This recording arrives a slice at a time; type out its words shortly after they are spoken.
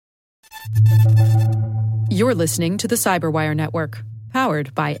You're listening to the Cyberwire Network,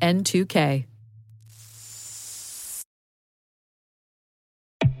 powered by N2K.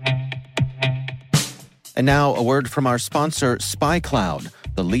 And now a word from our sponsor, SpyCloud,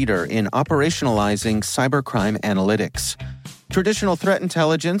 the leader in operationalizing cybercrime analytics. Traditional threat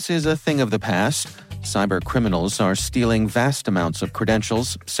intelligence is a thing of the past. Cyber criminals are stealing vast amounts of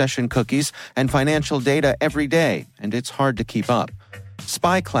credentials, session cookies, and financial data every day, and it's hard to keep up.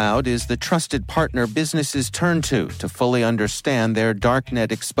 SpyCloud is the trusted partner businesses turn to fully understand their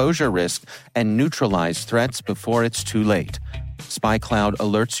darknet exposure risk and neutralize threats before it's too late. SpyCloud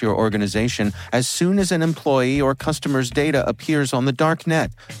alerts your organization as soon as an employee or customer's data appears on the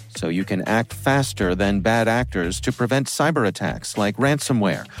darknet, so you can act faster than bad actors to prevent cyber attacks like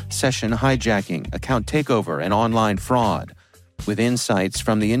ransomware, session hijacking, account takeover, and online fraud. With insights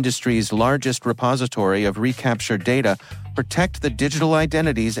from the industry's largest repository of recaptured data, protect the digital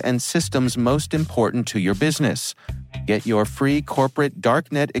identities and systems most important to your business. Get your free corporate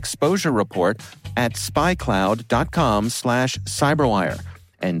darknet exposure report at spycloud.com/cyberwire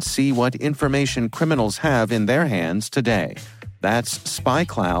and see what information criminals have in their hands today. That's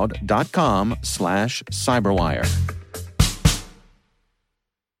spycloud.com/cyberwire.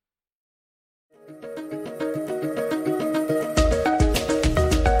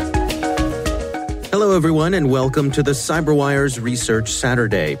 Hello, everyone, and welcome to the CyberWire's Research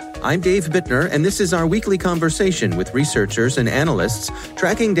Saturday. I'm Dave Bittner, and this is our weekly conversation with researchers and analysts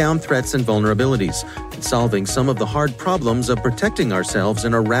tracking down threats and vulnerabilities and solving some of the hard problems of protecting ourselves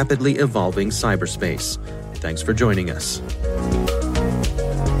in a rapidly evolving cyberspace. Thanks for joining us.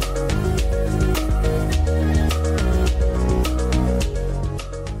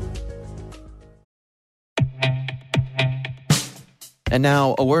 And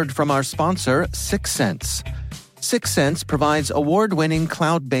now, a word from our sponsor, 6sense. 6sense provides award-winning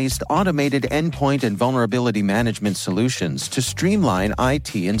cloud-based automated endpoint and vulnerability management solutions to streamline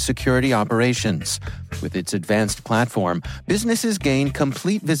IT and security operations. With its advanced platform, businesses gain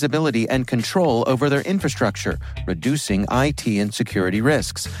complete visibility and control over their infrastructure, reducing IT and security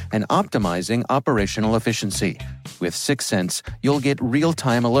risks and optimizing operational efficiency. With 6sense, you'll get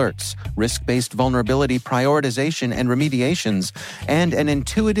real-time alerts, risk-based vulnerability prioritization and remediations, and an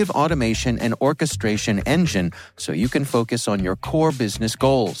intuitive automation and orchestration engine so you can focus on your core business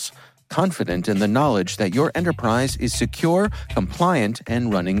goals, confident in the knowledge that your enterprise is secure, compliant,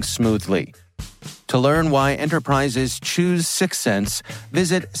 and running smoothly. To learn why enterprises choose 6sense,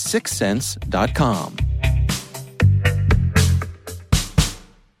 visit 6sense.com.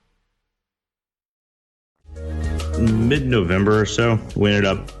 Mid-November or so, we ended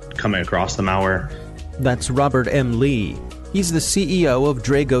up coming across the malware. That's Robert M. Lee. He's the CEO of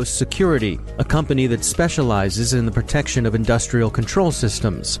Dragos Security, a company that specializes in the protection of industrial control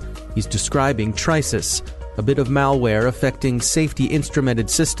systems. He's describing TRISIS, a bit of malware affecting safety instrumented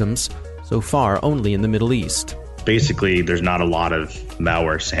systems, so far only in the Middle East. Basically, there's not a lot of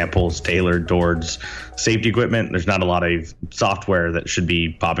malware samples tailored towards safety equipment. There's not a lot of software that should be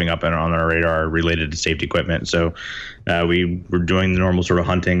popping up on our radar related to safety equipment. So we were doing the normal sort of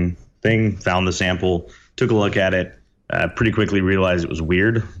hunting thing, found the sample, took a look at it, pretty quickly realized it was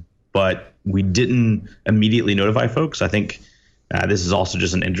weird, but we didn't immediately notify folks. I think this is also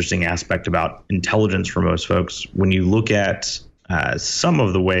just an interesting aspect about intelligence for most folks. When you look at some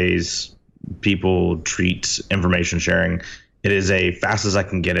of the ways people treat information sharing, it is a fast as I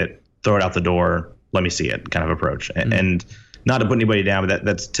can get it, throw it out the door, let me see it kind of approach. Mm-hmm. And not to put anybody down, but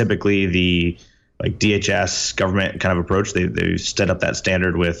that's typically the like DHS government kind of approach. They set up that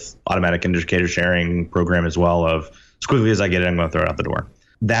standard with automatic indicator sharing program as well of as quickly as I get it, I'm going to throw it out the door.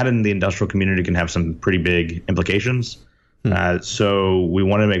 That in the industrial community can have some pretty big implications. So we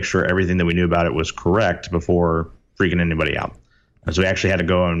wanted to make sure everything that we knew about it was correct before freaking anybody out. And so we actually had to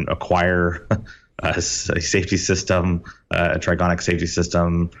go and acquire a safety system, a Trigonic safety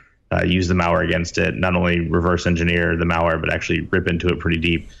system, use the malware against it, not only reverse engineer the malware, but actually rip into it pretty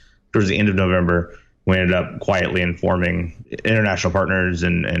deep. Towards the end of November, we ended up quietly informing international partners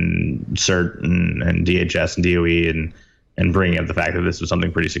and CERT and DHS and DOE and bringing up the fact that this was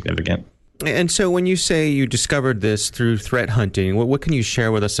something pretty significant. And so when you say you discovered this through threat hunting, what can you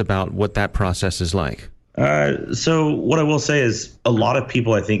share with us about what that process is like? So what I will say is a lot of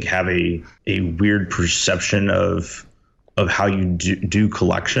people, I think, have a weird perception of how you do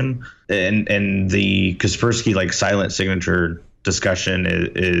collection and the Kaspersky like silent signature discussion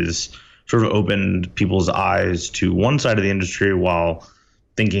is sort of opened people's eyes to one side of the industry while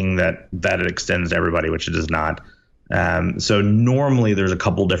thinking that it extends to everybody, which it does not. So normally there's a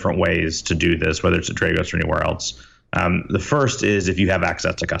couple different ways to do this, whether it's at Dragos or anywhere else. The first is if you have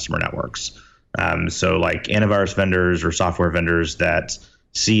access to customer networks. So like antivirus vendors or software vendors that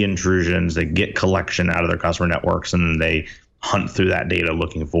see intrusions, they get collection out of their customer networks, and then they hunt through that data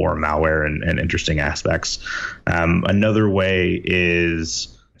looking for malware and interesting aspects. Another way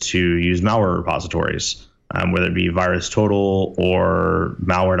is to use malware repositories, whether it be VirusTotal or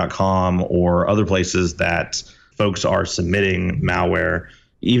malware.com or other places that folks are submitting malware,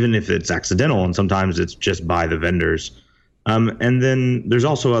 even if it's accidental, and sometimes it's just by the vendors. And then there's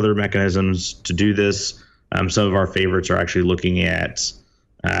also other mechanisms to do this. Some of our favorites are actually looking at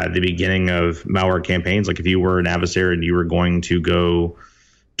the beginning of malware campaigns. Like if you were an adversary and you were going to go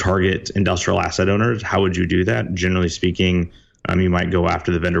target industrial asset owners, how would you do that? Generally speaking, you might go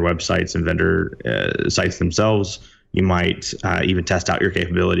after the vendor websites and vendor sites themselves. You might even test out your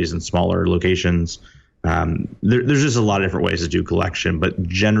capabilities in smaller locations. There's just a lot of different ways to do collection, but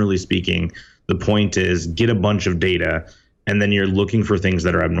generally speaking, the point is get a bunch of data, and then you're looking for things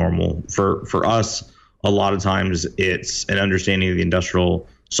that are abnormal. For us, a lot of times it's an understanding of the industrial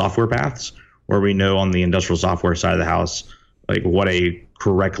software paths, where we know on the industrial software side of the house, like what a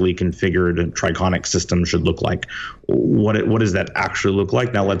correctly configured Triconic system should look like. What does that actually look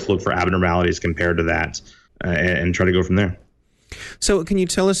like? Now let's look for abnormalities compared to that and try to go from there. So can you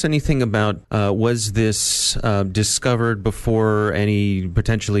tell us anything about, was this discovered before any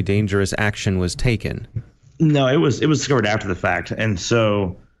potentially dangerous action was taken? No, it was discovered after the fact. And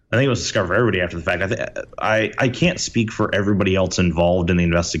so I think it was discovered for everybody after the fact. I can't speak for everybody else involved in the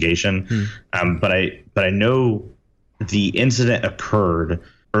investigation, but I know the incident occurred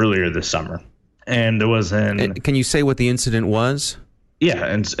earlier this summer, and there was Can you say what the incident was? Yeah,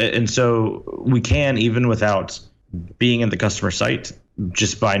 and so we can, even without being in the customer site,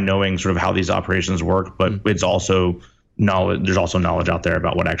 just by knowing sort of how these operations work, but it's also knowledge. There's also knowledge out there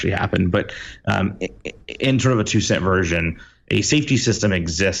about what actually happened. But in sort of a 2-cent version, a safety system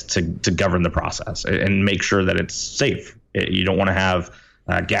exists to govern the process and make sure that it's safe. You don't want to have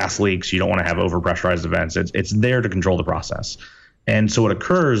gas leaks. You don't want to have overpressurized events. It's there to control the process. And so what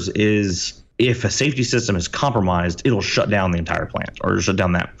occurs is if a safety system is compromised, it'll shut down the entire plant or shut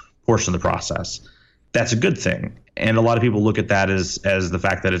down that portion of the process. That's a good thing. And a lot of people look at that as the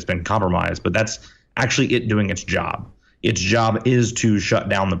fact that it's been compromised, but that's actually it doing its job. Its job is to shut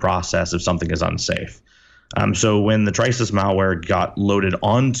down the process if something is unsafe. So when the TRISIS malware got loaded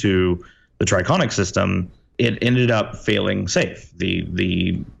onto the Triconic system, it ended up failing safe.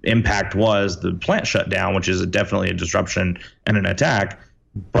 The impact was the plant shut down, which is definitely a disruption and an attack,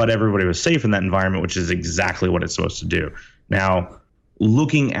 but everybody was safe in that environment, which is exactly what it's supposed to do. Now,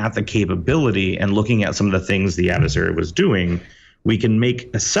 looking at the capability and looking at some of the things the adversary was doing, we can make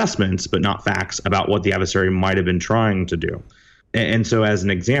assessments, but not facts, about what the adversary might have been trying to do. And so as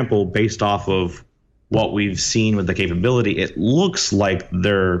an example, based off of what we've seen with the capability, it looks like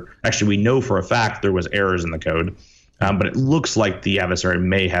we know for a fact there was errors in the code, but it looks like the adversary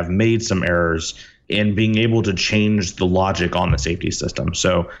may have made some errors in being able to change the logic on the safety system.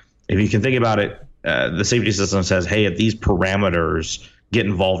 So if you can think about it, the safety system says, hey, at these parameters, get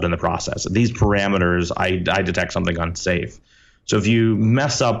involved in the process. At these parameters, I detect something unsafe. So if you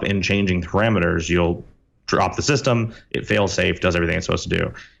mess up in changing the parameters, you'll drop the system, it fails safe, does everything it's supposed to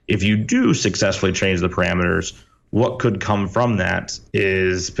do. If you do successfully change the parameters, what could come from that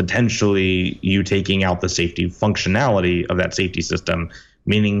is potentially you taking out the safety functionality of that safety system,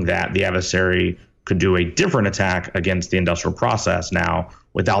 meaning that the adversary could do a different attack against the industrial process now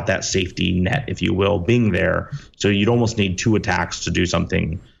without that safety net, if you will, being there. So you'd almost need 2 attacks to do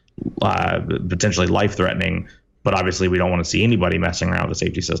something potentially life-threatening, but obviously we don't want to see anybody messing around with the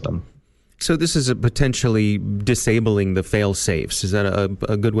safety system. So this is potentially disabling the fail-safes. Is that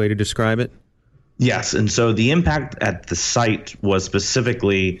a good way to describe it? Yes, and so the impact at the site was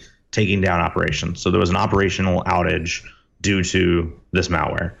specifically taking down operations. So there was an operational outage due to this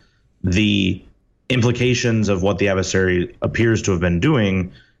malware. The implications of what the adversary appears to have been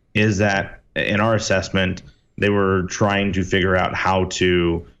doing is that, in our assessment, they were trying to figure out how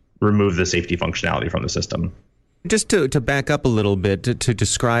to remove the safety functionality from the system. Just to back up a little bit to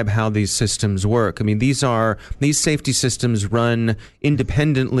describe how these systems work. I mean, these safety systems run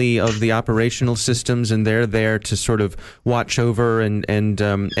independently of the operational systems, and they're there to sort of watch over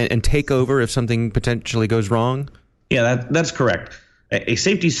and take over if something potentially goes wrong. Yeah, that's correct. A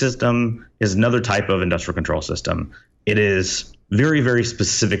safety system is another type of industrial control system. It is very, very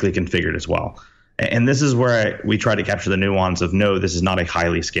specifically configured as well. And this is where we try to capture the nuance of, no, this is not a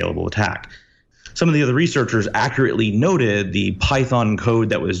highly scalable attack. Some of the other researchers accurately noted the Python code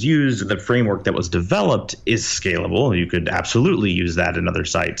that was used, the framework that was developed is scalable. You could absolutely use that in other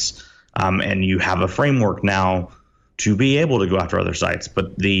sites. And you have a framework now to be able to go after other sites.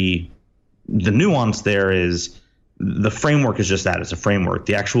 But the nuance there is the framework is just that. It's a framework.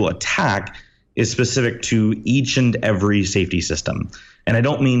 The actual attack is specific to each and every safety system. And I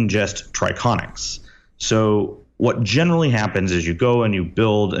don't mean just Triconics. So what generally happens is you go and you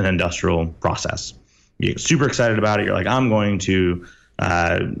build an industrial process. You get super excited about it. You're like, I'm going to,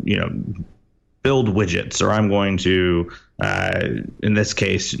 build widgets, or I'm going to, in this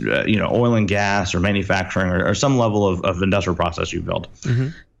case, oil and gas or manufacturing or some level of industrial process you build. Mm-hmm.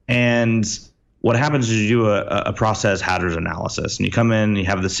 And what happens is you do a process hazards analysis, and you come in, you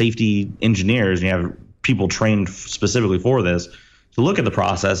have the safety engineers, and you have people trained specifically for this to look at the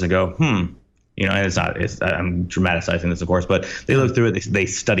process and go, and I'm dramatizing this, of course, but they look through it, they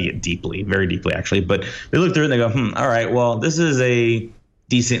study it deeply, very deeply, actually. But they look through it and they go, all right, well, this is a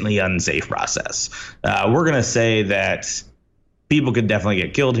decently unsafe process. We're going to say that people could definitely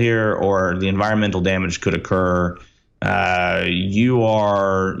get killed here, or the environmental damage could occur.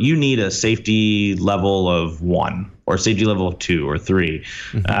 You need a safety level of 1 or safety level of 2 or 3,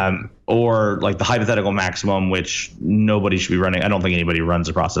 mm-hmm. Or like the hypothetical maximum, which nobody should be running. I don't think anybody runs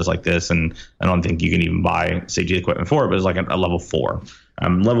a process like this, and I don't think you can even buy safety equipment for it, but it's like a level 4.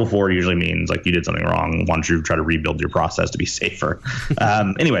 Level 4 usually means like you did something wrong. Why don't you try to rebuild your process to be safer?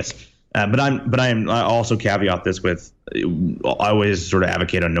 But I also caveat this with, I always sort of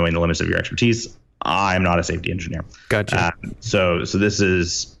advocate on knowing the limits of your expertise. I'm not a safety engineer. Gotcha. So this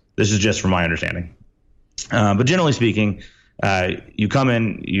is just from my understanding. But generally speaking, you come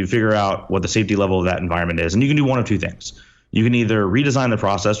in, you figure out what the safety level of that environment is, and you can do one of two things. You can either redesign the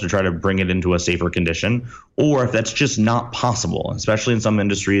process to try to bring it into a safer condition, or if that's just not possible, especially in some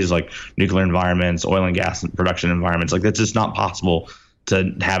industries like nuclear environments, oil and gas production environments, like that's just not possible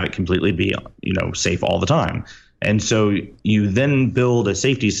to have it completely be, safe all the time. And so you then build a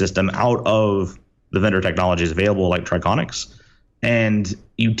safety system out of the vendor technologies available, like Triconics, and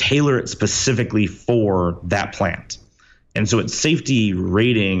you tailor it specifically for that plant. And so its safety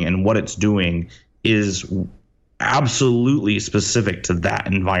rating and what it's doing is absolutely specific to that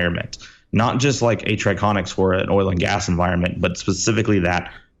environment, not just like a Triconics for an oil and gas environment, but specifically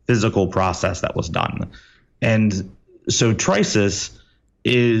that physical process that was done. And so TRISIS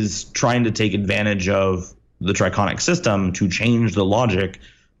is trying to take advantage of the Triconic system to change the logic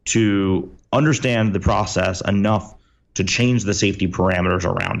to understand the process enough to change the safety parameters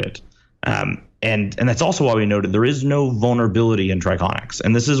around it. And that's also why we noted there is no vulnerability in Triconics.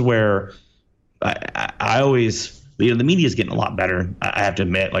 And this is where I always, the media is getting a lot better. I have to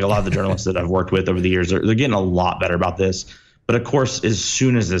admit, like a lot of the journalists that I've worked with over the years, they're getting a lot better about this. But of course, as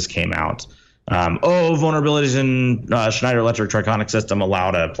soon as this came out, vulnerabilities in Schneider Electric Triconic system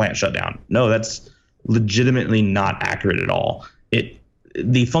allowed a plant shutdown. No, that's legitimately not accurate at all.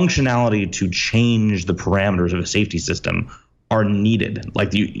 The functionality to change the parameters of a safety system are needed. Like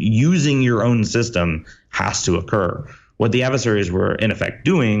using your own system has to occur. What the adversaries were in effect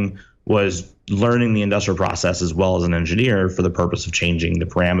doing was learning the industrial process as well as an engineer for the purpose of changing the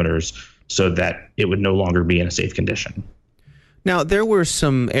parameters so that it would no longer be in a safe condition. Now, there were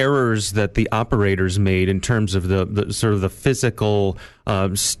some errors that the operators made in terms of the sort of the physical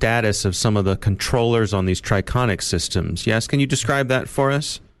status of some of the controllers on these Triconic systems. Yes, can you describe that for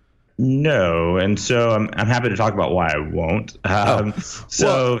us? No, and so I'm happy to talk about why I won't. I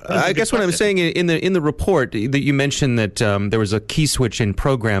guess what I'm saying in the report that you mentioned that there was a key switch in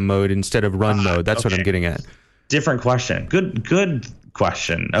program mode instead of run mode. That's okay. What I'm getting at. Different question. Good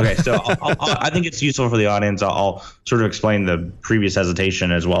question. Okay, so I think it's useful for the audience. I'll sort of explain the previous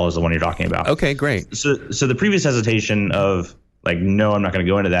hesitation as well as the one you're talking about. Okay, great. So the previous hesitation of like, no, I'm not going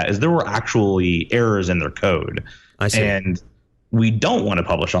to go into that, is there were actually errors in their code. I see. And we don't want to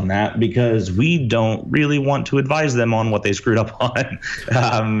publish on that because we don't really want to advise them on what they screwed up on,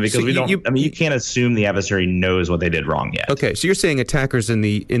 because so you can't assume the adversary knows what they did wrong yet. Okay, so you're saying attackers in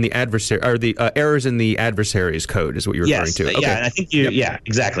the adversary, or the errors in the adversary's code is what you're referring to. Okay. Yeah, and I think yeah,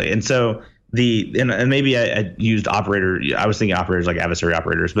 exactly. And so and maybe I used operator. I was thinking operators like adversary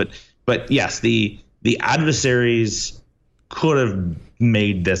operators, but yes, the adversaries could have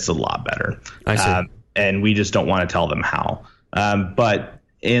made this a lot better. I see. And we just don't want to tell them how. But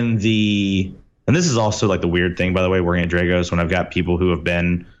and this is also like the weird thing, by the way, working at Dragos, when I've got people who have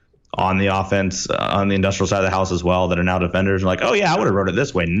been on the offense, on the industrial side of the house as well, that are now defenders, and like, oh yeah, I would have wrote it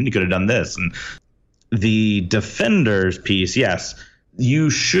this way, and you could have done this. And the defenders piece, yes, you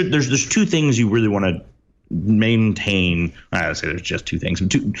should. There's two things you really want to maintain. I would say there's just two things, but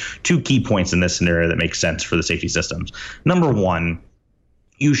two key points in this scenario that make sense for the safety systems. Number one,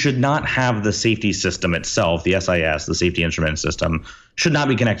 you should not have the safety system itself, the SIS, the safety instrument system, should not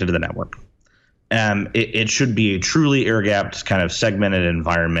be connected to the network. it should be a truly air-gapped kind of segmented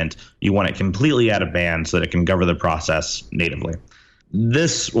environment. You want it completely out of band so that it can govern the process natively.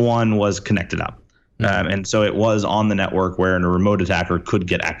 This one was connected up. And so it was on the network where a remote attacker could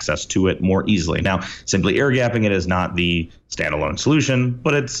get access to it more easily. Now, simply air-gapping it is not the standalone solution,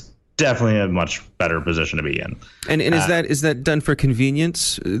 but it's definitely a much better position to be in. And is that done for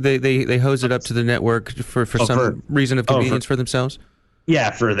convenience? They hose it up to the network for some reason of convenience for themselves? Yeah,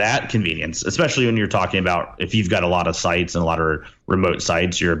 for that convenience, especially when you're talking about if you've got a lot of sites and a lot of remote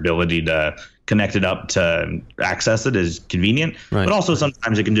sites, your ability to connect it up to access it is convenient. Right. But also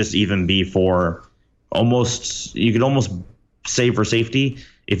sometimes it can just even be for you could almost say for safety,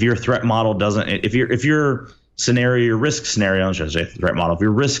 if your threat model doesn't, if your risk scenario, I should say threat model, if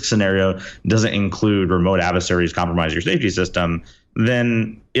your risk scenario doesn't include remote adversaries compromise your safety system,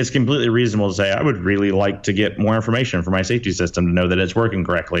 then it's completely reasonable to say, I would really like to get more information for my safety system to know that it's working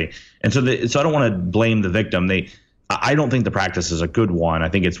correctly. And so I don't want to blame the victim. I don't think the practice is a good one. I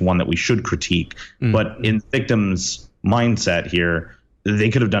think it's one that we should critique. But in the victim's mindset here,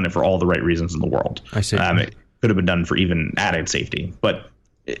 they could have done it for all the right reasons in the world. I see. It could have been done for even added safety. But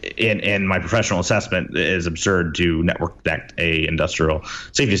in my professional assessment, it is absurd to network protect a industrial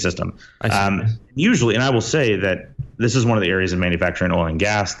safety system. Usually, and I will say that this is one of the areas in manufacturing oil and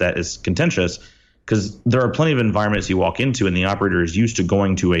gas that is contentious, because there are plenty of environments you walk into and the operator is used to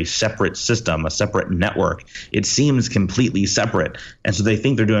going to a separate system, a separate network. It seems completely separate. And so they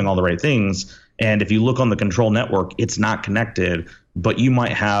think they're doing all the right things. And if you look on the control network, it's not connected, but you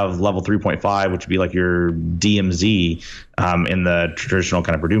might have level 3.5, which would be like your DMZ in the traditional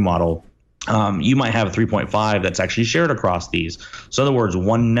kind of Purdue model. You might have a 3.5 that's actually shared across these. So in other words,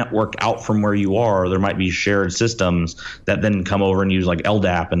 one network out from where you are, there might be shared systems that then come over and use like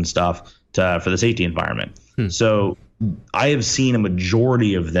LDAP and stuff for the safety environment. So I have seen a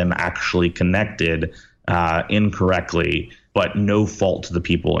majority of them actually connected incorrectly, but no fault to the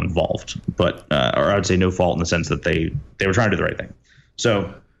people involved. But or I would say no fault in the sense that they were trying to do the right thing.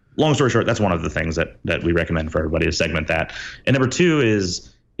 So long story short, that's one of the things that we recommend for everybody to segment that. And number two is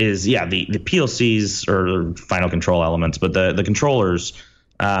the PLCs or final control elements, but the controllers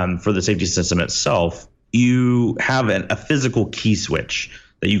for the safety system itself, you have a physical key switch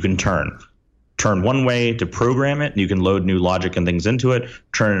that you can turn one way to program it. You can load new logic and things into it,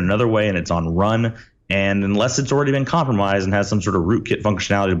 turn it another way, and it's on run. And unless it's already been compromised and has some sort of rootkit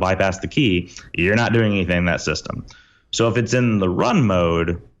functionality to bypass the key, you're not doing anything in that system. So if it's in the run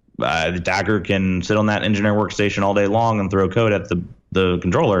mode, the attacker can sit on that engineer workstation all day long and throw code at the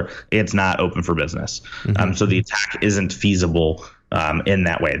controller. It's not open for business. So the attack isn't feasible in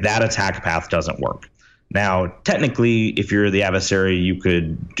that way. That attack path doesn't work. Now, technically, if you're the adversary, you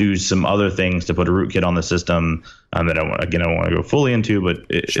could do some other things to put a rootkit on the system that I don't want to go fully into, but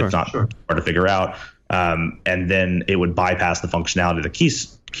it's not hard to figure out. And then it would bypass the functionality of the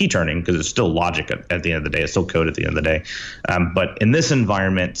key turning, because it's still logic at the end of the day. It's still code at the end of the day. But in this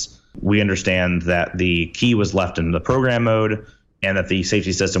environment, we understand that the key was left in the program mode and that the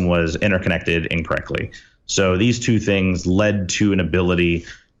safety system was interconnected incorrectly. So these two things led to an ability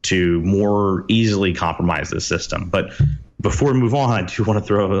to more easily compromise the system. But before we move on, I do want to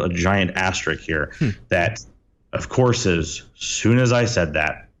throw a giant asterisk here that, of course, as soon as I said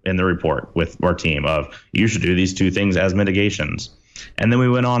that in the report with our team of you should do these two things as mitigations. And then we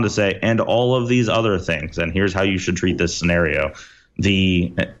went on to say, and all of these other things, and here's how you should treat this scenario.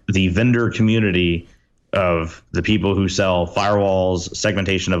 The vendor community of the people who sell firewalls,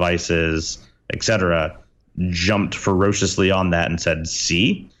 segmentation devices, etc., jumped ferociously on that and said,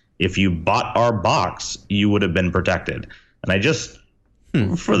 see, if you bought our box, you would have been protected. And I just,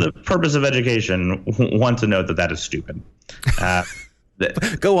 for the purpose of education, want to note that is stupid.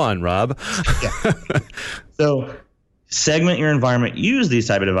 Go on, Rob. So segment your environment, use these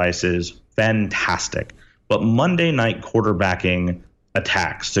type of devices, fantastic. But Monday night quarterbacking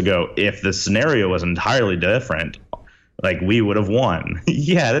attacks to go, if the scenario was entirely different, like we would have won.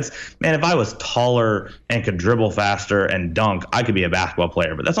 If I was taller and could dribble faster and dunk, I could be a basketball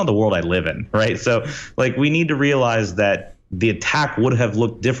player, but that's not the world I live in, right? So we need to realize that the attack would have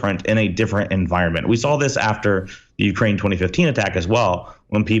looked different in a different environment. We saw this after the Ukraine 2015 attack as well,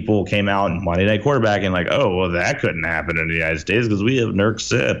 when people came out and Monday night quarterbacking that couldn't happen in the United States because we have NERC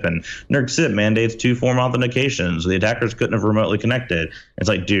SIP, and NERC SIP mandates two-form authentication, so the attackers couldn't have remotely connected. It's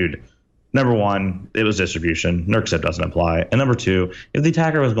like, dude, number one, it was distribution. NERC SIP doesn't apply. And number two, if the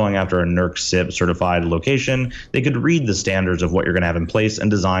attacker was going after a NERC SIP certified location, they could read the standards of what you're going to have in place and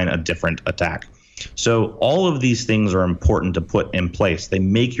design a different attack. So all of these things are important to put in place. They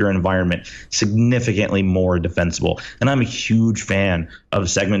make your environment significantly more defensible. And I'm a huge fan of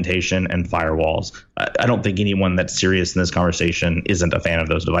segmentation and firewalls. I don't think anyone that's serious in this conversation isn't a fan of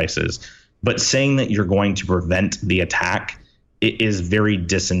those devices. But saying that you're going to prevent the attack is very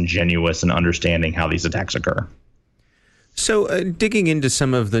disingenuous in understanding how these attacks occur. So digging into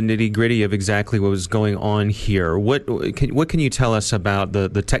some of the nitty-gritty of exactly what was going on here, what can you tell us about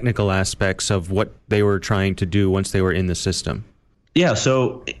the technical aspects of what they were trying to do once they were in the system? Yeah,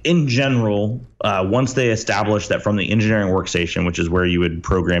 so in general, once they established that from the engineering workstation, which is where you would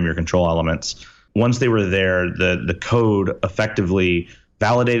program your control elements, once they were there, the code effectively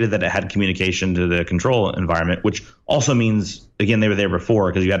validated that it had communication to the control environment, which also means, again, they were there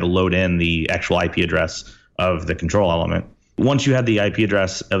before because you had to load in the actual IP address of the control element. Once you had the IP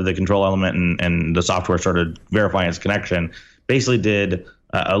address of the control element and the software started verifying its connection, basically did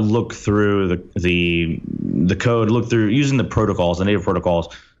a look through the code, look through using the protocols, the native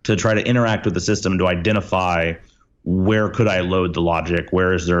protocols, to try to interact with the system to identify where could I load the logic,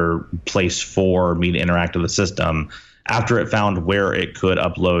 where is there place for me to interact with the system. After it found where it could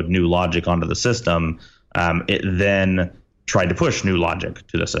upload new logic onto the system, it then tried to push new logic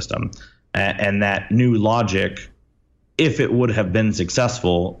to the system. And that new logic, if it would have been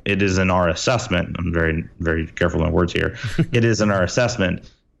successful, it is in our assessment. I'm very, very careful with my words here. It is in our assessment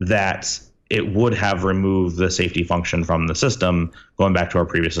that it would have removed the safety function from the system. Going back to our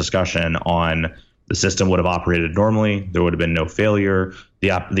previous discussion on the system would have operated normally. There would have been no failure.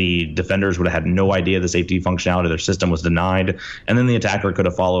 The defenders would have had no idea the safety functionality of their system was denied. And then the attacker could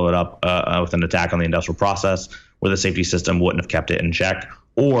have followed it up with an attack on the industrial process where the safety system wouldn't have kept it in check.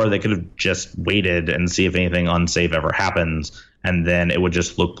 Or they could have just waited and see if anything unsafe ever happens. And then it would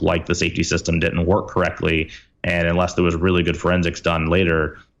just look like the safety system didn't work correctly. And unless there was really good forensics done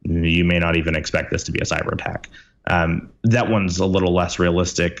later, you may not even expect this to be a cyber attack. That one's a little less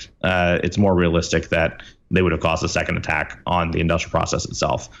realistic. It's more realistic that they would have caused a second attack on the industrial process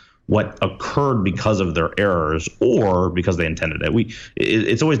itself. What occurred because of their errors or because they intended it.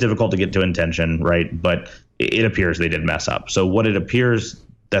 It's always difficult to get to intention, right? But it appears they did mess up. So what it appears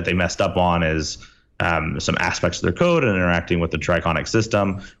that they messed up on is some aspects of their code and interacting with the Triconic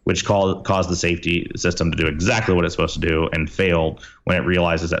system, which caused the safety system to do exactly what it's supposed to do and failed when it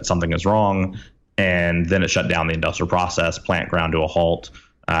realizes that something is wrong. And then it shut down the industrial process, plant ground to a halt,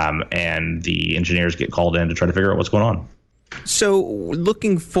 and the engineers get called in to try to figure out what's going on. So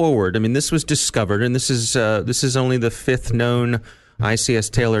looking forward, I mean, this was discovered, and this is only the fifth known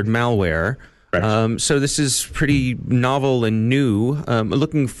ICS-tailored malware. So this is pretty novel and new.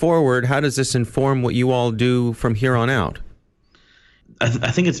 Looking forward, how does this inform what you all do from here on out? I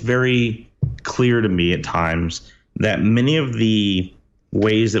think it's very clear to me at times that many of the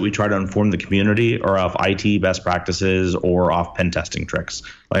ways that we try to inform the community are off IT best practices or off pen testing tricks.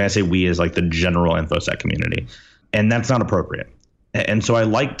 Like I say, we as like the general InfoSec community, and that's not appropriate. And so I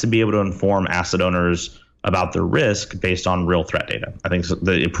like to be able to inform asset owners about their risk based on real threat data. I think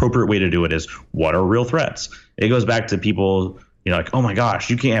the appropriate way to do it is, what are real threats? It goes back to people, like, oh my gosh,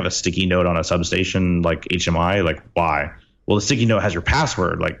 you can't have a sticky note on a substation like HMI. Like, why? Well, the sticky note has your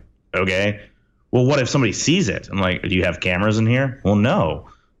password. Like, okay. Well, what if somebody sees it? I'm like, do you have cameras in here? Well, no.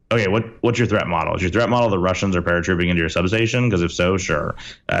 Okay, what's your threat model? Is your threat model the Russians are paratrooping into your substation? Because if so, sure.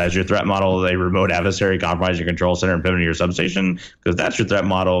 Is your threat model a remote adversary compromising your control center and pivoting your substation? Because that's your threat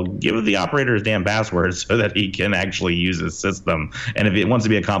model. Give the operator his damn password so that he can actually use his system. And if it wants to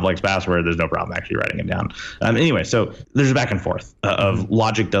be a complex password, there's no problem actually writing it down. Anyway, so there's a back and forth of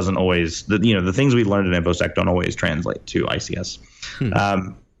logic doesn't always, the things we learned in InfoSec don't always translate to ICS.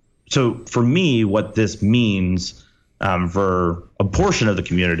 So for me, what this means for a portion of the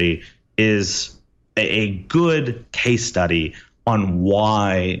community is a good case study on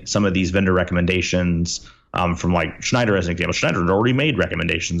why some of these vendor recommendations from like Schneider as an example. Schneider had already made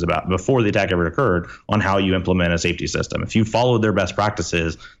recommendations about before the attack ever occurred on how you implement a safety system. If you followed their best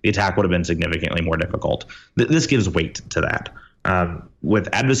practices, the attack would have been significantly more difficult. This gives weight to that.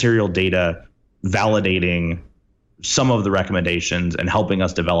 With adversarial data validating some of the recommendations and helping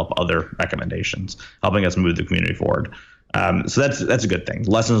us develop other recommendations, helping us move the community forward. So that's a good thing.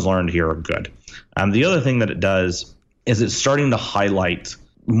 Lessons learned here are good. The other thing that it does is it's starting to highlight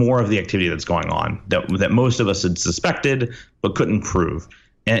more of the activity that's going on that most of us had suspected but couldn't prove.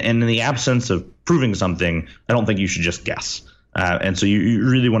 And in the absence of proving something, I don't think you should just guess. And so you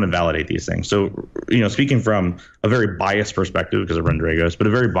really want to validate these things. So, speaking from a very biased perspective, because I run Dragos, but a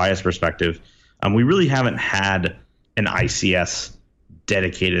very biased perspective, we really haven't had an ICS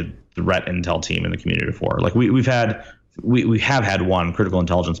dedicated threat intel team in the community before. Like we have had one, critical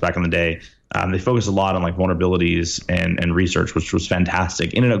intelligence, back in the day, They focused a lot on like vulnerabilities and research, which was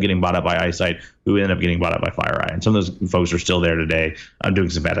fantastic. Ended up getting bought up by Eyesight, who ended up getting bought up by FireEye. And some of those folks are still there today, doing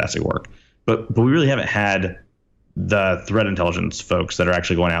some fantastic work. But we really haven't had the threat intelligence folks that are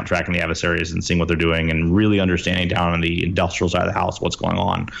actually going out tracking the adversaries and seeing what they're doing and really understanding down on the industrial side of the house what's going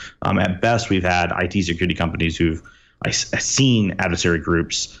on. At best, we've had IT security companies who've seen adversary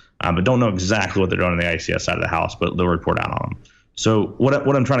groups, but don't know exactly what they're doing on the ICS side of the house, but they'll report out on them. So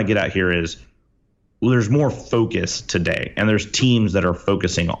what I'm trying to get at here is, well, there's more focus today, and there's teams that are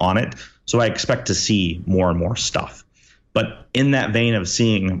focusing on it. So I expect to see more and more stuff. But in that vein of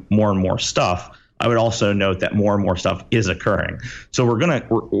seeing more and more stuff, I would also note that more and more stuff is occurring. So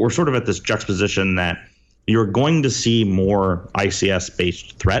we're sort of at this juxtaposition that you're going to see more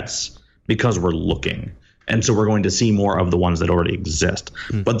ICS-based threats because we're looking. And so we're going to see more of the ones that already exist.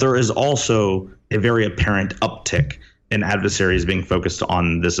 But there is also a very apparent uptick in adversaries being focused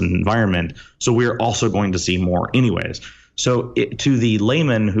on this environment. So we're also going to see more anyways. So to the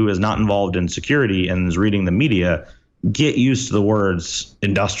layman who is not involved in security and is reading the media, get used to the words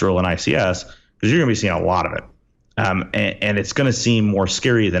industrial and ICS, because you're going to be seeing a lot of it. And it's going to seem more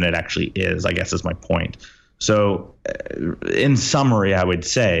scary than it actually is, I guess is my point. So in summary, I would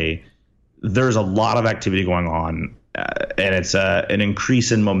say there's a lot of activity going on, and it's an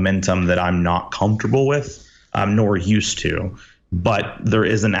increase in momentum that I'm not comfortable with, nor used to. But there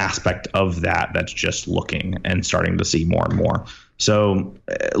is an aspect of that that's just looking and starting to see more and more. So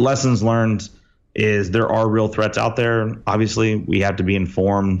lessons learned is there are real threats out there. Obviously, we have to be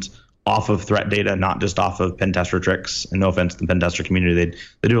informed off of threat data, not just off of pen tester tricks. And no offense to the pen tester community,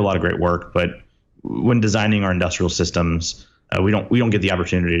 they do a lot of great work. But when designing our industrial systems, we don't get the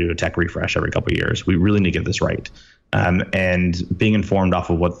opportunity to do a tech refresh every couple of years. We really need to get this right. And being informed off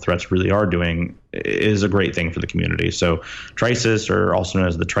of what threats really are doing is a great thing for the community. So TRISIS, or also known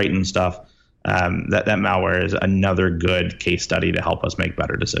as the Triton stuff, that malware is another good case study to help us make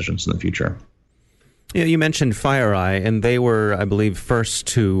better decisions in the future. Yeah, you mentioned FireEye, and they were, I believe, first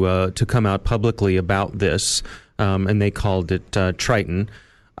to come out publicly about this, and they called it Triton.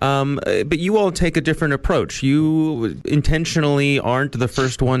 But you all take a different approach. You intentionally aren't the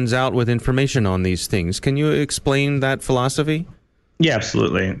first ones out with information on these things. Can you explain that philosophy? Yeah,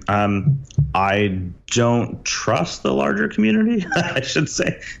 absolutely. I don't trust the larger community, I should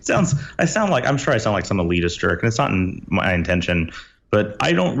say. I sound like some elitist jerk, and it's not my intention. But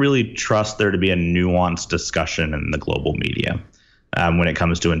I don't really trust there to be a nuanced discussion in the global media when it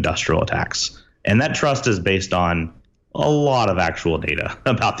comes to industrial attacks. And that trust is based on a lot of actual data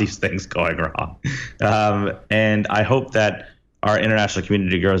about these things going wrong. And I hope that our international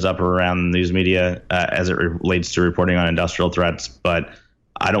community grows up around news media as it relates to reporting on industrial threats. But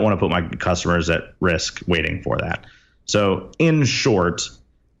I don't want to put my customers at risk waiting for that. So in short,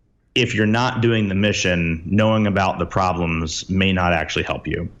 if you're not doing the mission, knowing about the problems may not actually help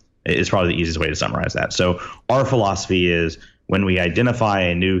you. It's probably the easiest way to summarize that. So our philosophy is when we identify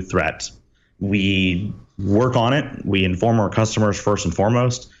a new threat, we work on it, we inform our customers first and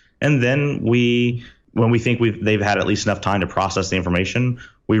foremost, and then when we think they've had at least enough time to process the information,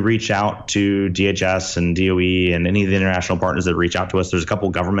 we reach out to DHS and DOE and any of the international partners that reach out to us. There's a couple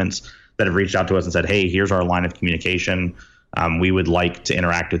of governments that have reached out to us and said, hey, here's our line of communication. We would like to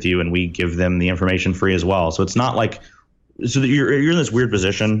interact with you, and we give them the information free as well. So it's not like that you're in this weird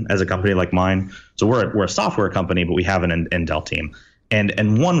position as a company like mine. So we're a software company, but we have an Intel team.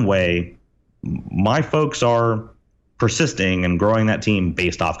 And one way my folks are persisting and growing that team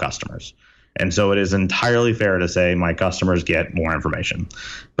based off customers. And so it is entirely fair to say my customers get more information.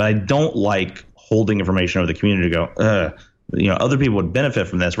 But I don't like holding information over the community to go, other people would benefit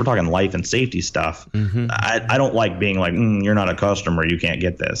from this. We're talking life and safety stuff. Mm-hmm. I don't like being like, you're not a customer, you can't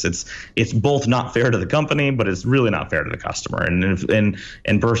get this. It's both not fair to the company, but it's really not fair to the customer.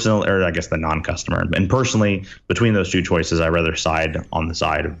 And personal, or I guess the non-customer. And personally, between those two choices, I rather side on the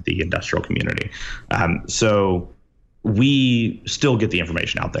side of the industrial community. So we still get the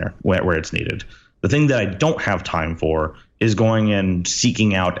information out there where it's needed. The thing that I don't have time for is going and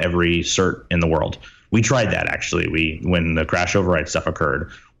seeking out every cert in the world. We tried that, actually. When the crash override stuff occurred,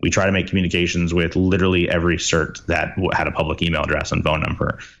 we tried to make communications with literally every cert that had a public email address and phone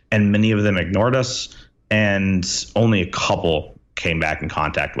number. And many of them ignored us, and only a couple came back in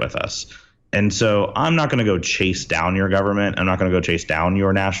contact with us. And so I'm not going to go chase down your government. I'm not going to go chase down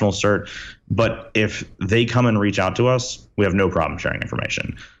your national cert. But if they come and reach out to us, we have no problem sharing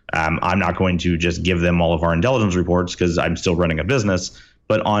information. I'm not going to just give them all of our intelligence reports because I'm still running a business.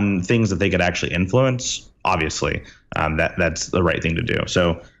 But on things that they could actually influence, obviously, that's the right thing to do.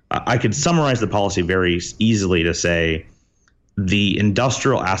 So I could summarize the policy very easily to say, the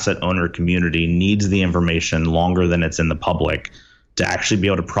industrial asset owner community needs the information longer than it's in the public to actually be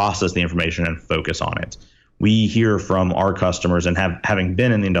able to process the information and focus on it. We hear from our customers, and having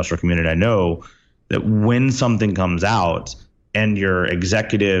been in the industrial community, I know that when something comes out and your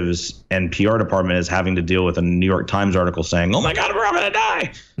executives and PR department is having to deal with a New York Times article saying, "Oh my God, we're all going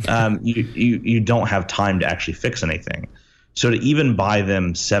to die," you don't have time to actually fix anything. So to even buy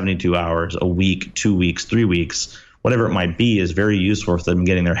them 72 hours, a week, 2 weeks, 3 weeks, whatever it might be, is very useful for them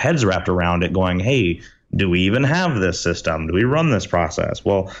getting their heads wrapped around it, going, hey, do we even have this system? Do we run this process?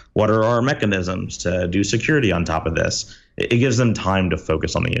 Well, what are our mechanisms to do security on top of this? It gives them time to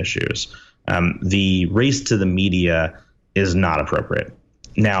focus on the issues. The race to the media is not appropriate.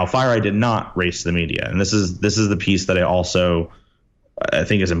 Now, FireEye did not race to the media, and this is the piece that I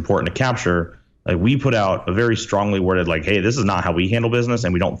think is important to capture. Like, we put out a very strongly worded, like, hey, this is not how we handle business,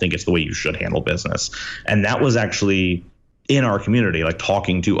 and we don't think it's the way you should handle business. And that was actually in our community, like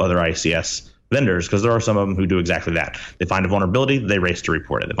talking to other ICS vendors, because there are some of them who do exactly that. They find a vulnerability, they race to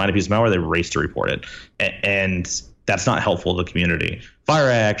report it. They find a piece of malware, they race to report it. And that's not helpful to the community.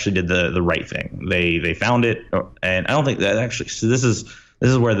 FireEye actually did the right thing. They found it, and I don't think that actually. So this is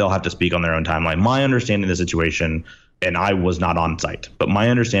where they'll have to speak on their own timeline. My understanding of the situation, and I was not on site, but my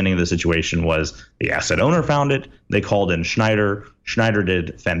understanding of the situation was the asset owner found it. They called in Schneider. Schneider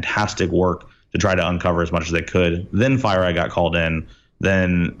did fantastic work to try to uncover as much as they could. Then FireEye got called in.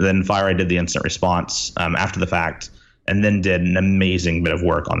 Then FireEye did the incident response after the fact, and then did an amazing bit of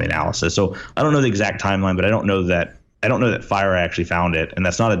work on the analysis. So I don't know the exact timeline, but I don't know that FireEye actually found it, and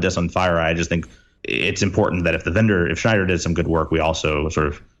that's not a diss on FireEye. I just think it's important that if Schneider did some good work, we also sort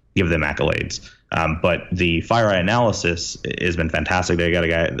of give them accolades. But the FireEye analysis has been fantastic. They got a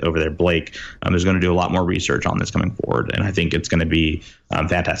guy over there, Blake, who's going to do a lot more research on this coming forward, and I think it's going to be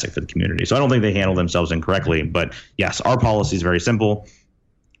fantastic for the community. So I don't think they handle themselves incorrectly, but yes, our policy is very simple.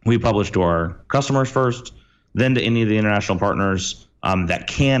 We publish to our customers first, then to any of the international partners that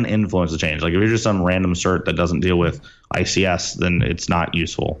can influence the change. Like, if you're just some random cert that doesn't deal with ICS, then it's not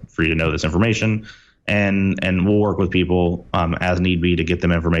useful for you to know this information. And we'll work with people as need be to get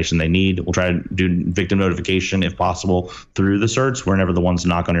them information they need. We'll try to do victim notification if possible through the certs. We're never the ones to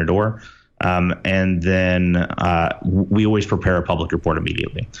knock on your door. And then we always prepare a public report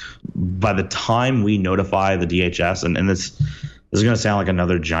immediately. By the time we notify the DHS, and this is going to sound like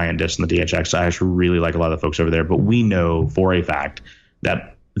another giant diss in the DHS. I actually really like a lot of the folks over there, but we know for a fact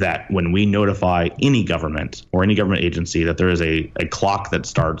that when we notify any government or any government agency that there is a clock that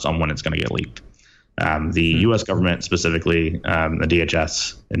starts on when it's going to get leaked. The U.S. government, specifically the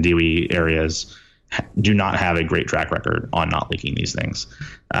DHS and DOE areas, do not have a great track record on not leaking these things.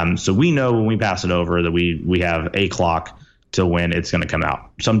 So we know when we pass it over that we have a clock to when it's going to come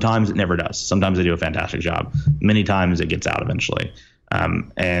out. Sometimes it never does. Sometimes they do a fantastic job. Many times it gets out eventually.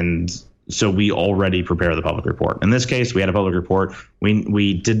 And so we already prepare the public report. In this case, we had a public report.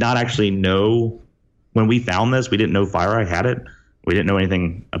 We did not actually know when we found this. We didn't know FireEye had it. We didn't know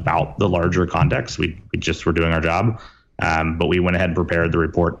anything about the larger context. We just were doing our job. But we went ahead and prepared the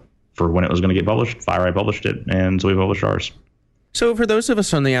report for when it was going to get published. FireEye published it, and so we published ours. So for those of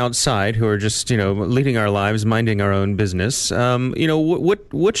us on the outside who are just, leading our lives, minding our own business,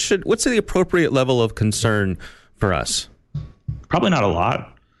 what's the appropriate level of concern for us? Probably not a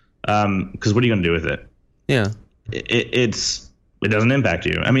lot, because what are you going to do with it? Yeah, it doesn't impact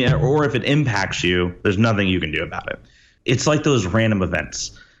you. I mean, or if it impacts you, there's nothing you can do about it. It's like those random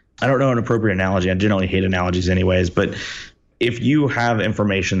events. I don't know an appropriate analogy. I generally hate analogies anyways, but if you have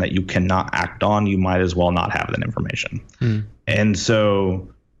information that you cannot act on, you might as well not have that information. And so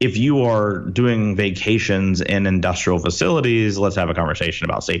if you are doing vacations in industrial facilities, let's have a conversation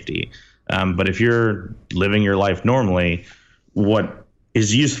about safety. But if you're living your life normally, what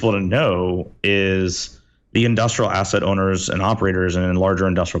is useful to know is the industrial asset owners and operators and larger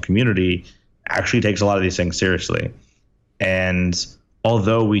industrial community actually takes a lot of these things seriously. And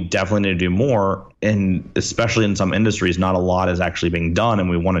although we definitely need to do more, and especially in some industries, not a lot is actually being done, and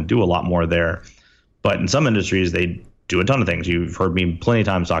we want to do a lot more there. But in some industries, they do a ton of things. You've heard me plenty of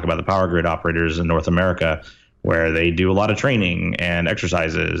times talk about the power grid operators in North America, where they do a lot of training and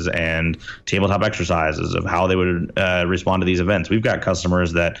exercises and tabletop exercises of how they would respond to these events. We've got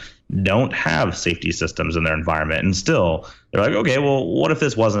customers that don't have safety systems in their environment, and still they're like, okay, well, what if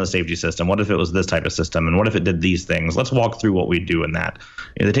this wasn't a safety system? What if it was this type of system? And what if it did these things? Let's walk through what we do in that.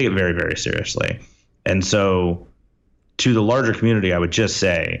 They take it very, very seriously. And so to the larger community, I would just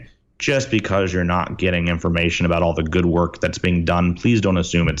say, just because you're not getting information about all the good work that's being done, please don't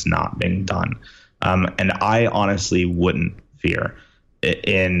assume it's not being done. And I honestly wouldn't fear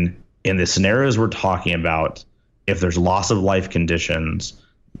in the scenarios we're talking about. if there's loss of life conditions,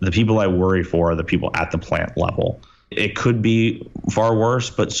 the people I worry for are the people at the plant level. It could be far worse,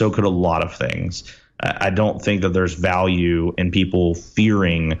 but so could a lot of things. I don't think that there's value in people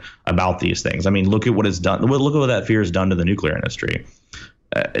fearing about these things. I mean, look at what it's done. Look at what that fear has done to the nuclear industry.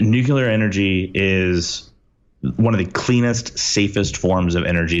 Nuclear energy is one of the cleanest, safest forms of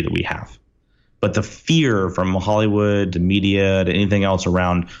energy that we have. But the fear from Hollywood to media to anything else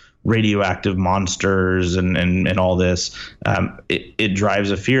around radioactive monsters and all this, it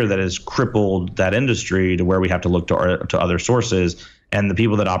drives a fear that has crippled that industry to where we have to look to other sources. And the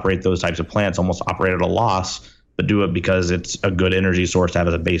people that operate those types of plants almost operate at a loss, but do it because it's a good energy source to have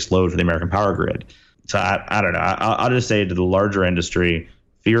as a base load for the American power grid. So I don't know. I'll just say to the larger industry,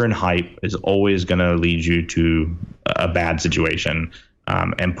 fear and hype is always going to lead you to a bad situation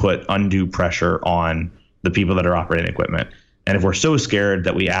and put undue pressure on the people that are operating equipment. And if we're so scared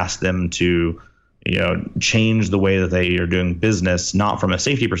that we ask them to, change the way that they are doing business, not from a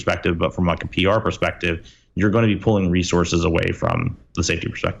safety perspective, but from like a PR perspective, you're going to be pulling resources away from the safety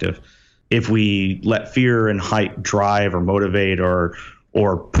perspective. If we let fear and hype drive or motivate or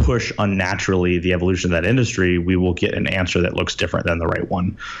push unnaturally the evolution of that industry, we will get an answer that looks different than the right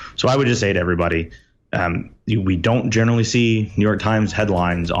one. So I would just say to everybody, we don't generally see New York Times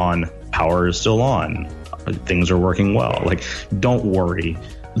headlines on power is still on, things are working well. Like, don't worry.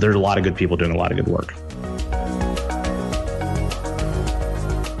 There's a lot of good people doing a lot of good work.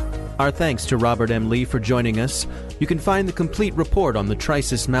 Our thanks to Robert M. Lee for joining us. You can find the complete report on the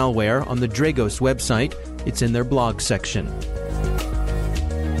TRISIS malware on the Dragos website. It's in their blog section.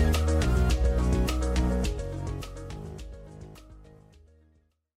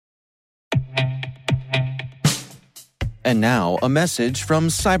 And now, a message from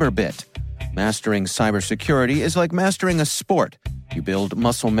Cyberbit. Mastering cybersecurity is like mastering a sport. You build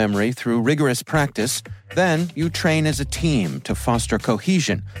muscle memory through rigorous practice, then you train as a team to foster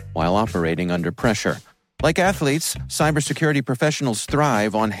cohesion while operating under pressure. Like athletes, cybersecurity professionals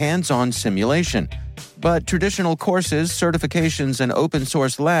thrive on hands-on simulation. But traditional courses, certifications, and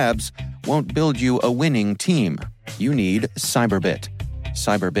open-source labs won't build you a winning team. You need Cyberbit.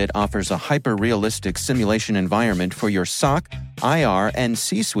 Cyberbit offers a hyper-realistic simulation environment for your SOC, IR, and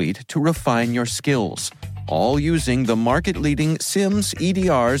C-suite to refine your skills, all using the market-leading SIMs,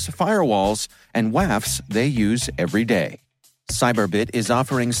 EDRs, firewalls, and WAFs they use every day. Cyberbit is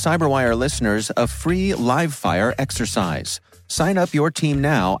offering CyberWire listeners a free live-fire exercise. Sign up your team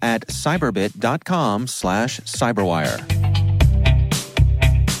now at cyberbit.com/cyberwire.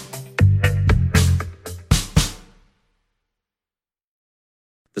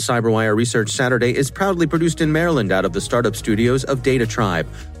 The CyberWire Research Saturday is proudly produced in Maryland out of the startup studios of Data Tribe,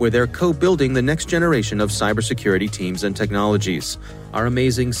 where they're co-building the next generation of cybersecurity teams and technologies. Our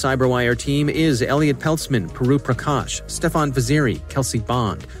amazing CyberWire team is Elliot Peltzman, Puru Prakash, Stefan Vaziri, Kelsey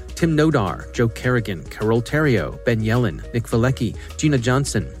Bond, Tim Nodar, Joe Kerrigan, Carol Terrio, Ben Yellen, Nick Valecki, Gina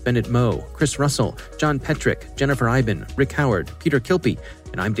Johnson, Bennett Moe, Chris Russell, John Petrick, Jennifer Iben, Rick Howard, Peter Kilpie,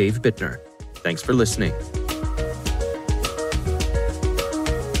 and I'm Dave Bittner. Thanks for listening.